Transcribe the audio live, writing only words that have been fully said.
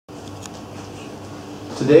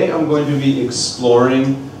Today I'm going to be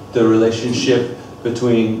exploring the relationship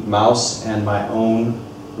between Maus and my own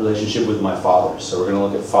relationship with my father. So we're going to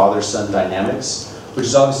look at father-son dynamics, which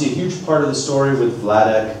is obviously a huge part of the story with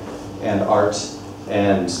Vladek and Art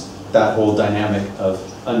and that whole dynamic of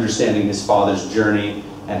understanding his father's journey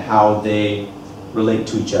and how they relate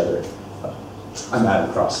to each other. I'm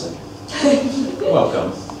Adam Crossley.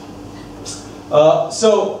 Welcome.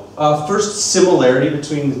 First similarity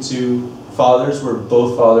between the two fathers were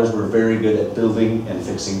both fathers were very good at building and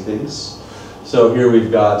fixing things. So here we've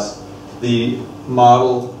got the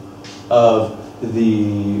model of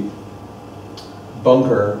the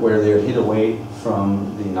bunker where they were hid away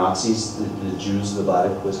from the Nazis, the Jews the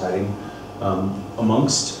Vladek was hiding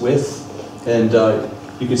with. And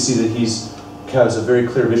you can see that he has a very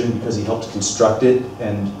clear vision because he helped construct it,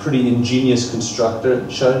 and pretty ingenious construction.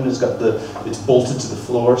 It's bolted to the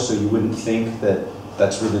floor, so you wouldn't think that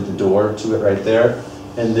that's really the door to it right there.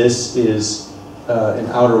 And this is an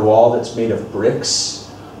outer wall that's made of bricks.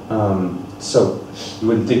 So you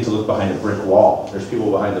wouldn't think to look behind a brick wall. There's people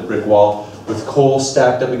behind the brick wall with coal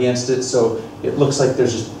stacked up against it, so it looks like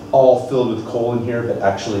there's just all filled with coal in here, but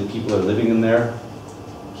actually people are living in there.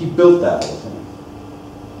 He built that whole thing.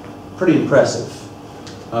 Pretty impressive.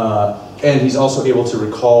 And he's also able to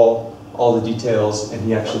recall all the details, and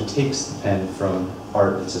he actually takes the pen from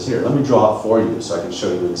Art and says, here, let me draw it for you so I can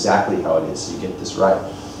show you exactly how it is so you get this right.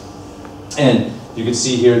 And you can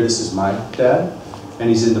see here, this is my dad, and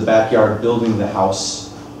he's in the backyard building the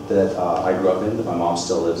house that I grew up in, that my mom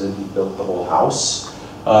still lives in. He built the whole house.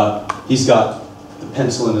 He's got the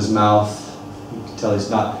pencil in his mouth. You can tell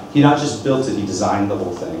he not just built it, he designed the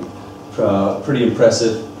whole thing. Pretty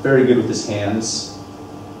impressive, very good with his hands.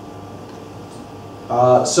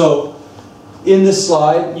 So in this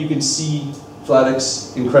slide, you can see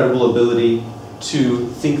Vladek's incredible ability to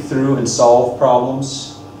think through and solve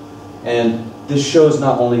problems. And this shows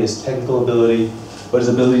not only his technical ability, but his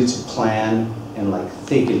ability to plan and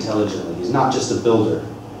think intelligently. He's not just a builder,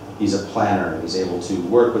 he's a planner. He's able to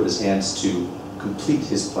work with his hands to complete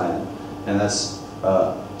his plan. And that's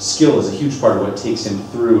skill is a huge part of what takes him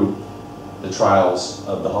through the trials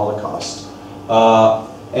of the Holocaust.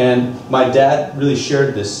 And my dad really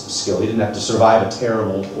shared this skill. He didn't have to survive a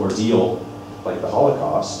terrible ordeal like the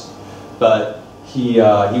Holocaust, but he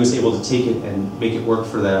was able to take it and make it work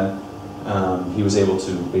for them. He was able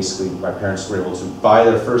to, basically, my parents were able to buy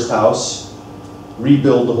their first house,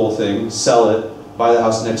 rebuild the whole thing, sell it, buy the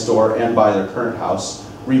house next door, and buy their current house,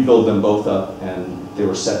 rebuild them both up, and they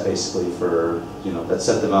were set basically for, that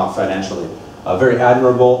set them out financially. Very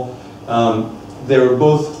admirable. They were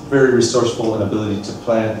both very resourceful in their ability to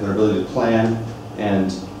plan,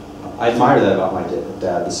 and I admire that about my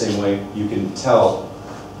dad. The same way you can tell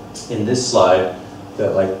in this slide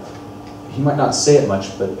that he might not say it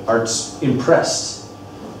much, but Art's impressed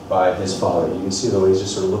by his father. You can see the way he's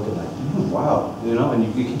just sort of looking wow,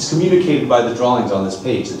 and it's communicated by the drawings on this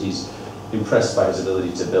page that he's impressed by his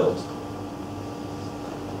ability to build.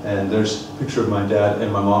 And there's a picture of my dad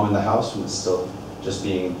and my mom in the house when it's still just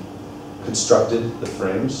being constructed, the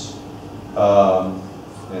frames,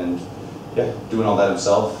 and yeah, doing all that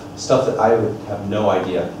himself. Stuff that I would have no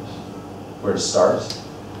idea where to start.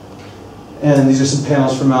 And these are some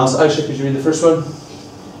panels from Maus. Aisha, could you read the first one?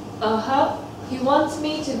 He wants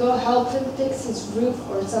me to go help him fix his roof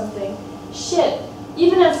or something. Shit.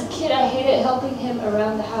 Even as a kid, I hated helping him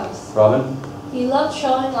around the house. Robin? He loved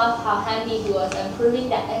showing off how handy he was and proving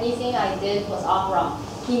that anything I did was all wrong.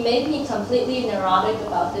 He made me completely neurotic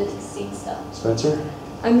about fixing stuff. Spencer?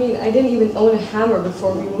 I mean, I didn't even own a hammer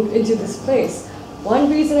before we moved into this place.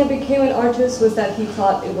 One reason I became an artist was that he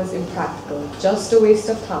thought it was impractical, just a waste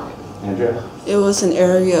of time. Andrea? It was an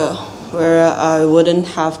area where I wouldn't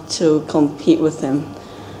have to compete with him.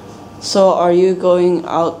 So are you going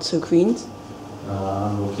out to Queens?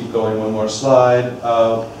 We'll keep going, one more slide.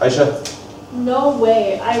 Aisha? No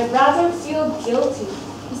way. I'd rather feel guilty.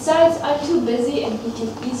 Besides, I'm too busy and he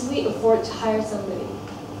can easily afford to hire somebody.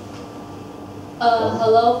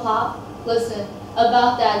 Hello, Pop? Listen,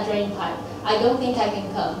 about that drain pipe. I don't think I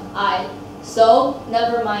can come. So,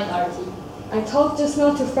 never mind, Artie. I talked just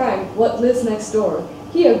now to Frank, what lives next door.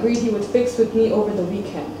 He agreed he would fix with me over the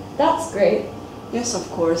weekend. That's great. Yes, of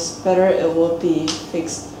course. Better it will be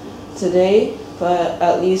fixed today, but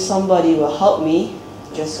at least somebody will help me.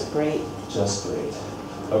 Just great. Just great.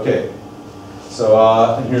 Okay. So,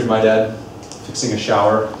 and here's my dad fixing a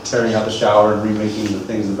shower, tearing out the shower and remaking the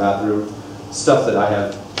things in the bathroom. Stuff that I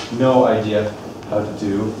have no idea how to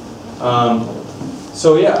do.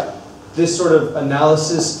 So yeah, this sort of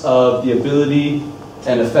analysis of the ability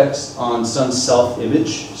and effects on son's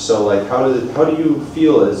self-image. So like, how do you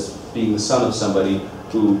feel as being the son of somebody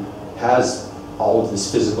who has all of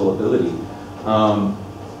this physical ability?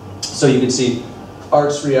 So you can see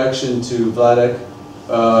Art's reaction to Vladek.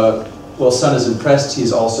 Well, son is impressed,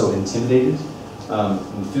 he's also intimidated,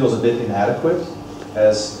 and feels a bit inadequate,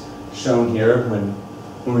 as shown here. When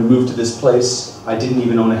we moved to this place, I didn't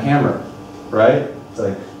even own a hammer, right? It's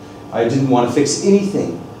like, I didn't want to fix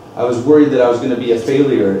anything. I was worried that I was going to be a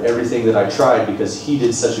failure at everything that I tried because he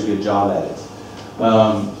did such a good job at it.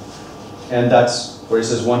 And that's where he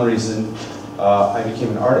says one reason I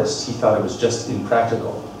became an artist. He thought it was just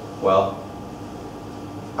impractical. Well,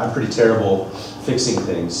 I'm pretty terrible fixing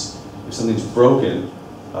things. If something's broken,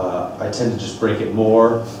 I tend to just break it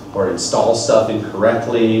more or install stuff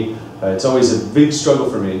incorrectly. It's always a big struggle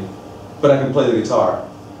for me, but I can play the guitar.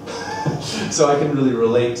 So I can really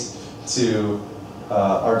relate to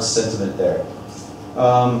Art's sentiment there.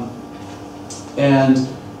 And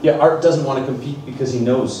yeah, Art doesn't want to compete because he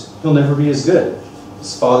knows he'll never be as good.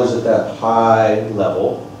 His father's at that high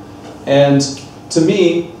level. And to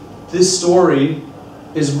me, this story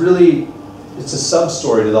is really, it's a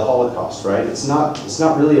sub-story to the Holocaust, right? It's not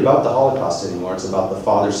really about the Holocaust anymore. It's about the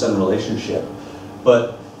father-son relationship.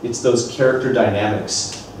 But it's those character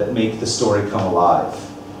dynamics that make the story come alive,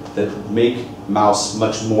 that make Maus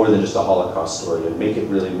much more than just a Holocaust story, and make it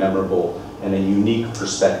really memorable and a unique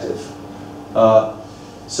perspective.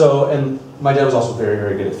 And my dad was also very,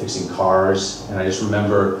 very good at fixing cars, and I just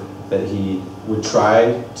remember that he would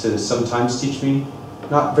try to sometimes teach me,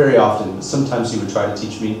 not very often, but sometimes he would try to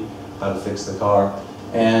teach me how to fix the car.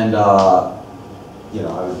 And you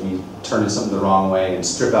know, I would be turning something the wrong way and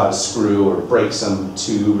strip out a screw or break some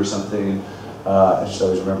tube or something. I just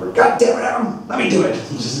always remember, God damn it, Adam, let me do it.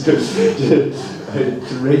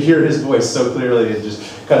 I could hear his voice so clearly. It just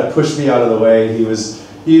kind of pushed me out of the way. You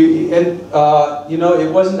know,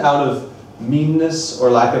 it wasn't out of meanness or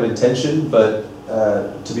lack of intention, but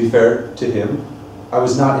to be fair to him, I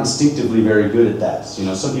was not instinctively very good at that. You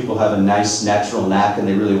know, some people have a nice natural knack and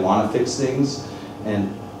they really want to fix things,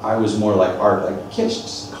 and I was more like Art, like, can't you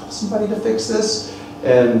just call somebody to fix this?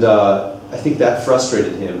 And I think that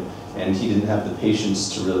frustrated him, and he didn't have the patience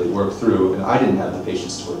to really work through, and I didn't have the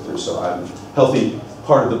patience to work through, so I'm a healthy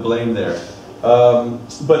part of the blame there.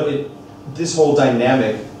 But this whole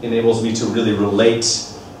dynamic enables me to really relate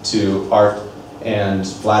to Art and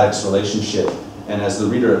Vladek's relationship, and as the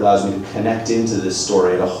reader, it allows me to connect into this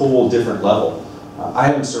story at a whole different level. I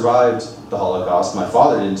haven't survived the Holocaust, my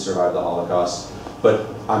father didn't survive the Holocaust, but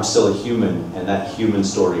I'm still a human, and that human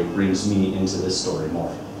story brings me into this story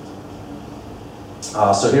more.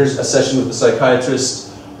 So here's a session with the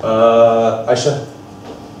psychiatrist, Aisha.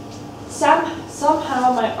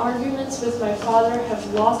 Somehow my arguments with my father have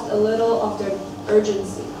lost a little of their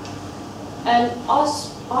urgency. And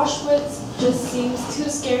Auschwitz just seems too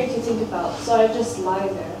scary to think about, so I just lie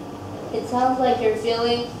there. It sounds like you're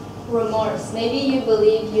feeling remorse. Maybe you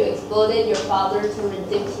believe you exploded your father to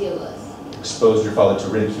ridiculous. Exposed your father to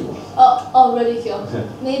ridicule. Oh, ridicule.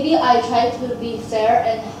 Maybe I tried to be fair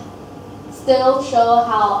and still show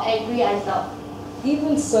how angry I felt.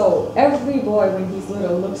 Even so, every boy when he's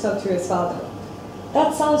little looks up to his father.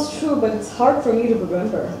 That sounds true, but it's hard for me to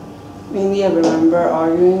remember. Maybe I remember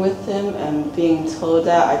arguing with him and being told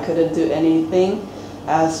that I couldn't do anything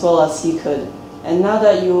as well as he could. And now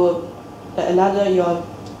that you're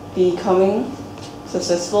becoming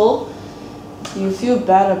successful, you feel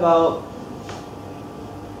bad about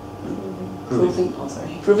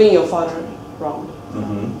proving your father wrong.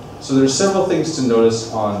 Mm-hmm. So there's several things to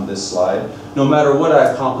notice on this slide. No matter what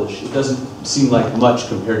I accomplish, it doesn't seem like much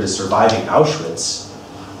compared to surviving Auschwitz.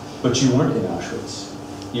 But you weren't in Auschwitz.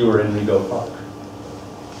 You were in Rego Park.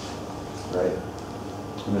 Right?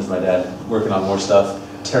 And there's my dad working on more stuff,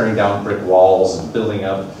 tearing down brick walls and building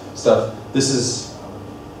up stuff. This is,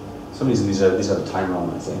 some of these have a timer on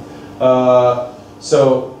them, I think.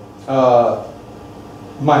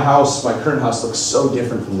 My house, my current house, looks so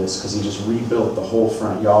different from this because he just rebuilt the whole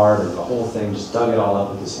front yard or the whole thing, just dug it all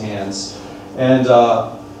up with his hands. And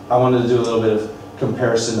I wanted to do a little bit of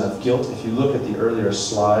comparison of guilt. If you look at the earlier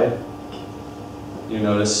slide, you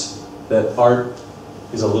notice that Art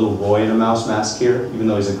is a little boy in a mouse mask here, even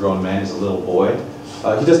though he's a grown man, he's a little boy.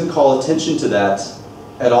 He doesn't call attention to that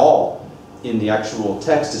at all in the actual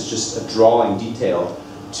text. It's just a drawing detail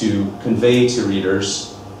to convey to readers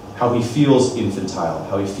how he feels infantile,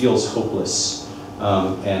 how he feels hopeless,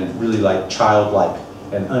 and really like childlike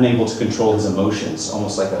and unable to control his emotions,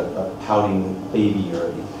 almost like a pouting baby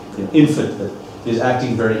or an infant that is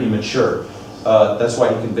acting very immature. That's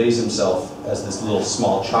why he conveys himself as this little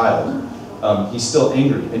small child. he's still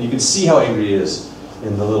angry. And you can see how angry he is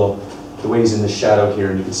in the way he's in the shadow here,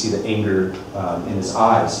 and you can see the anger in his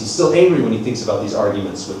eyes. He's still angry when he thinks about these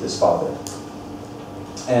arguments with his father.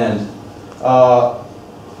 And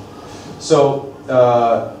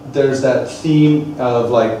there's that theme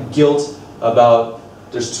of like guilt about,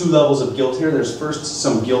 there's two levels of guilt here. There's first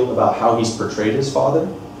some guilt about how he's portrayed his father.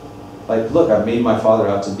 Like, look, I've made my father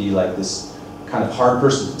out to be like this kind of hard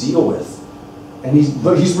person to deal with. And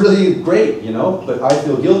he's really great, you know, but I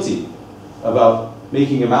feel guilty about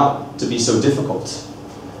making him out to be so difficult.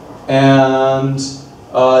 And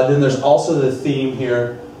then there's also the theme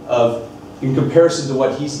here of, in comparison to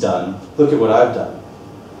what he's done, look at what I've done.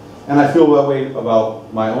 And I feel that way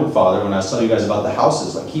about my own father when I was telling you guys about the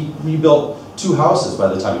houses. Like, he rebuilt 2 houses by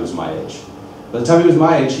the time he was my age. By the time he was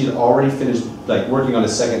my age, he had already finished like working on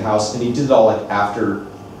his 2nd house, and he did it all like after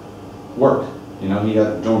work. You know, he had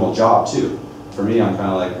a normal job too. For me, I'm kind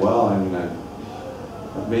of like, well, I mean,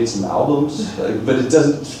 I've made some albums, but it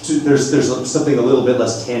doesn't. There's something a little bit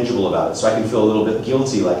less tangible about it, so I can feel a little bit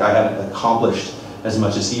guilty, like I haven't accomplished as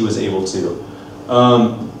much as he was able to.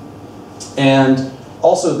 And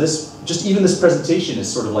also, even this presentation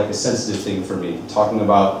is sort of like a sensitive thing for me, talking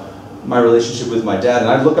about my relationship with my dad, and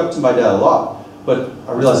I look up to my dad a lot, but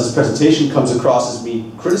I realize this presentation comes across as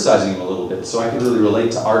me criticizing him a little bit, so I can really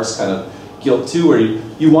relate to Art's kind of guilt too, where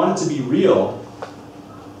you want it to be real,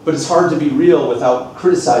 but it's hard to be real without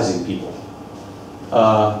criticizing people.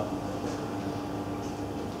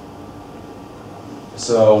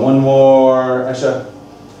 So one more, Aisha.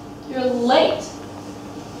 You're late.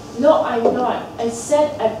 No, I'm not. I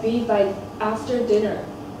said I'd be by after dinner.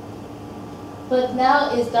 But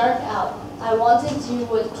now it's dark out. I wanted you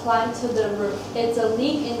would climb to the roof. It's a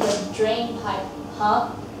leak in the drain pipe, huh?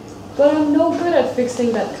 But I'm no good at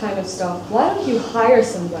fixing that kind of stuff. Why don't you hire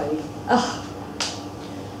somebody? Ugh.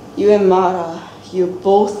 You and Mara, you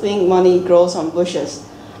both think money grows on bushes.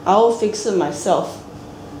 I'll fix it myself.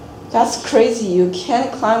 That's crazy. You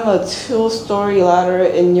can't climb a 2-story ladder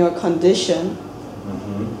in your condition.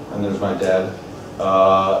 And there's my dad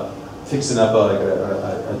fixing up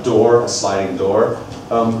a door, a sliding door.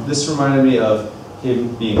 This reminded me of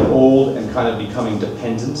him being old and kind of becoming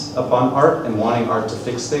dependent upon Art and wanting Art to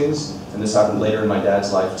fix things. And this happened later in my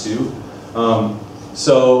dad's life too.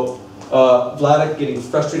 Vladek getting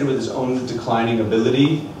frustrated with his own declining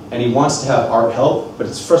ability, and he wants to have Art help, but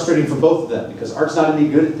it's frustrating for both of them because Art's not any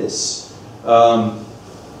good at this.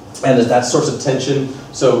 And there's that source of tension.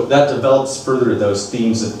 So that develops further those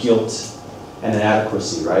themes of guilt and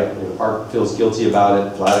inadequacy, right? Art feels guilty about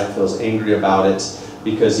it, Vladek feels angry about it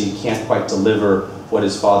because he can't quite deliver what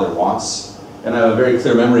his father wants. And I have a very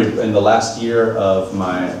clear memory, in the last year of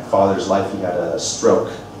my father's life, he had a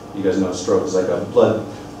stroke. You guys know a stroke is like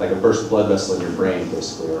a burst blood vessel in your brain,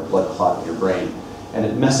 basically, or a blood clot in your brain. And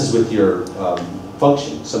it messes with your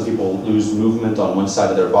function. Some people lose movement on one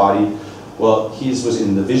side of their body. Well, his was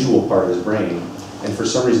in the visual part of his brain, and for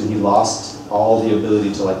some reason he lost all the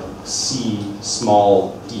ability to like see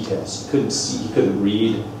small details. He couldn't see, he couldn't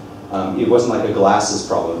read. It wasn't like a glasses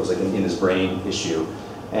problem, it was like an in his brain issue.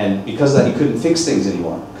 And because of that, he couldn't fix things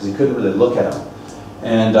anymore, because he couldn't really look at them.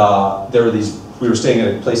 And we were staying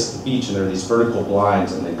at a place at the beach, and there were these vertical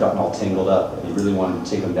blinds, and they'd gotten all tangled up, and he really wanted to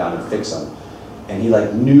take them down and fix them. And he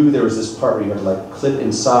like knew there was this part where you had to like clip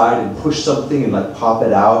inside and push something and like pop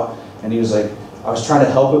it out. And he was like, I was trying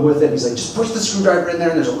to help him with it. He's like, just push the screwdriver in there,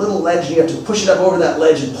 and there's a little ledge, and you have to push it up over that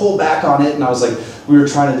ledge and pull back on it. And I was like, we were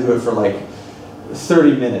trying to do it for like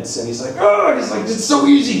 30 minutes. And he's like, oh, he's like, it's so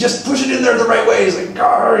easy, just push it in there the right way. He's like,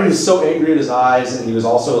 oh, he was so angry at his eyes. And he was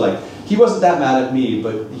also like, he wasn't that mad at me,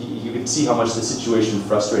 but you could see how much the situation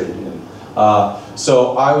frustrated him.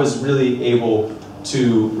 So I was really able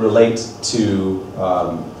to relate to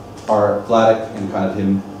our Vladek and kind of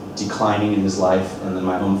him declining in his life, and then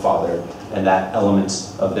my own father, and that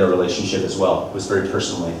element of their relationship as well was very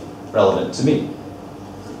personally relevant to me.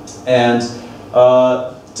 And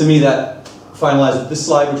to me that finalized with this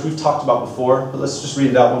slide, which we've talked about before, but let's just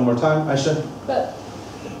read it out one more time, Aisha.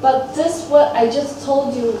 But this what I just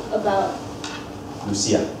told you about.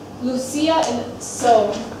 Lucia. Lucia, and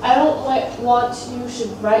so I don't want you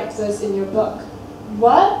should write this in your book.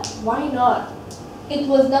 What? Why not? It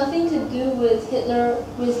was nothing to do with Hitler,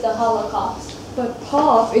 with the Holocaust. But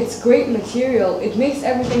Pop, it's great material. It makes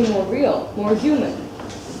everything more real, more human.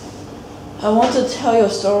 I want to tell your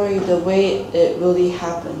story the way it really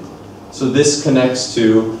happened. So this connects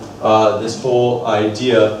to this whole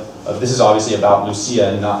idea of, this is obviously about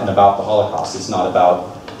Lucia and about the Holocaust. It's not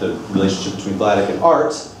about the relationship between Vladek and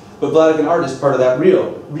Art, but Vladek and Art is part of that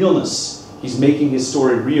realness. He's making his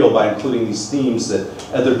story real by including these themes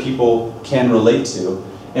that other people can relate to.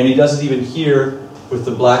 And he does it even here with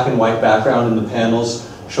the black and white background in the panels,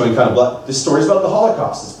 showing kind of black. This story's about the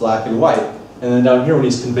Holocaust, it's black and white. And then down here when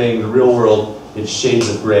he's conveying the real world, it's shades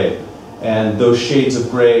of gray. And those shades of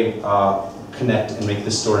gray connect and make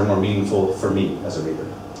this story more meaningful for me as a reader.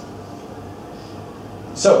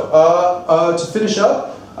 So, to finish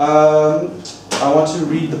up, I want to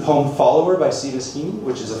read the poem Follower by Sivis Heaney,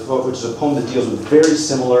 which is a poem that deals with very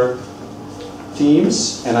similar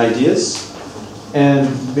themes and ideas, and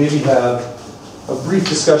maybe have a brief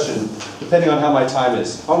discussion, depending on how my time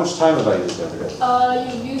is. How much time have I used,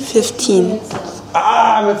 Jessica? You used 15 minutes now.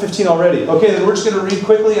 I'm at 15 already. Okay, then we're just going to read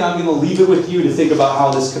quickly, and I'm going to leave it with you to think about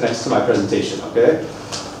how this connects to my presentation, okay?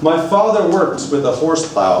 My father worked with a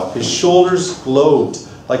horse plow. His shoulders glowed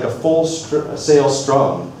like a full sail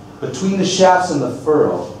strung. Between the shafts and the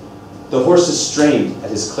furrow, the horses strained at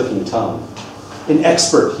his clicking tongue.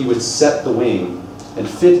 Inexpert, he would set the wing and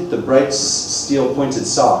fit the bright steel-pointed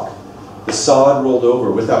sock. The sod rolled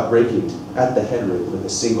over without breaking at the headrigg with a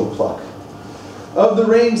single pluck. Of the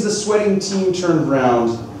reins the sweating team turned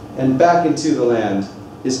round and back into the land.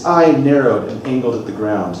 His eye narrowed and angled at the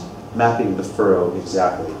ground, mapping the furrow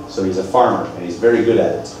exactly. So he's a farmer, and he's very good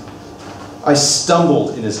at it. I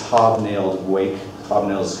stumbled in his hobnailed wake.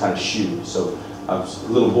 Hobnail is a kind of shoe, so I was a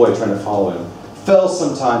little boy trying to follow him. Fell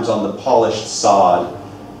sometimes on the polished sod.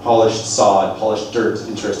 Polished dirt,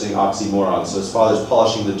 interesting oxymoron. So his father's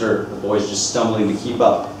polishing the dirt, the boy's just stumbling to keep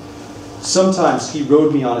up. Sometimes he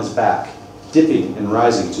rode me on his back, dipping and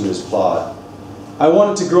rising to his plod. I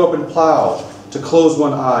wanted to grow up and plow, to close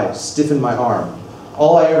one eye, stiffen my arm.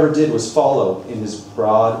 All I ever did was follow in his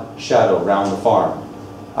broad shadow round the farm.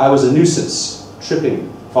 I was a nuisance,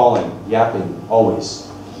 tripping, falling, yapping, always.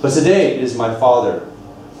 But today it is my father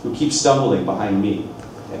who keeps stumbling behind me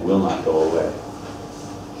and will not go away.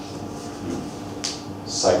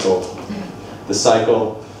 Cycle. The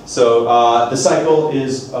cycle. So the cycle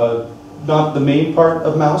is not the main part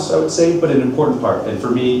of Maus, I would say, but an important part. And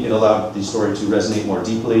for me, it allowed the story to resonate more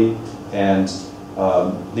deeply and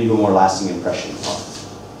leave a more lasting impression.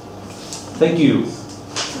 Thank you.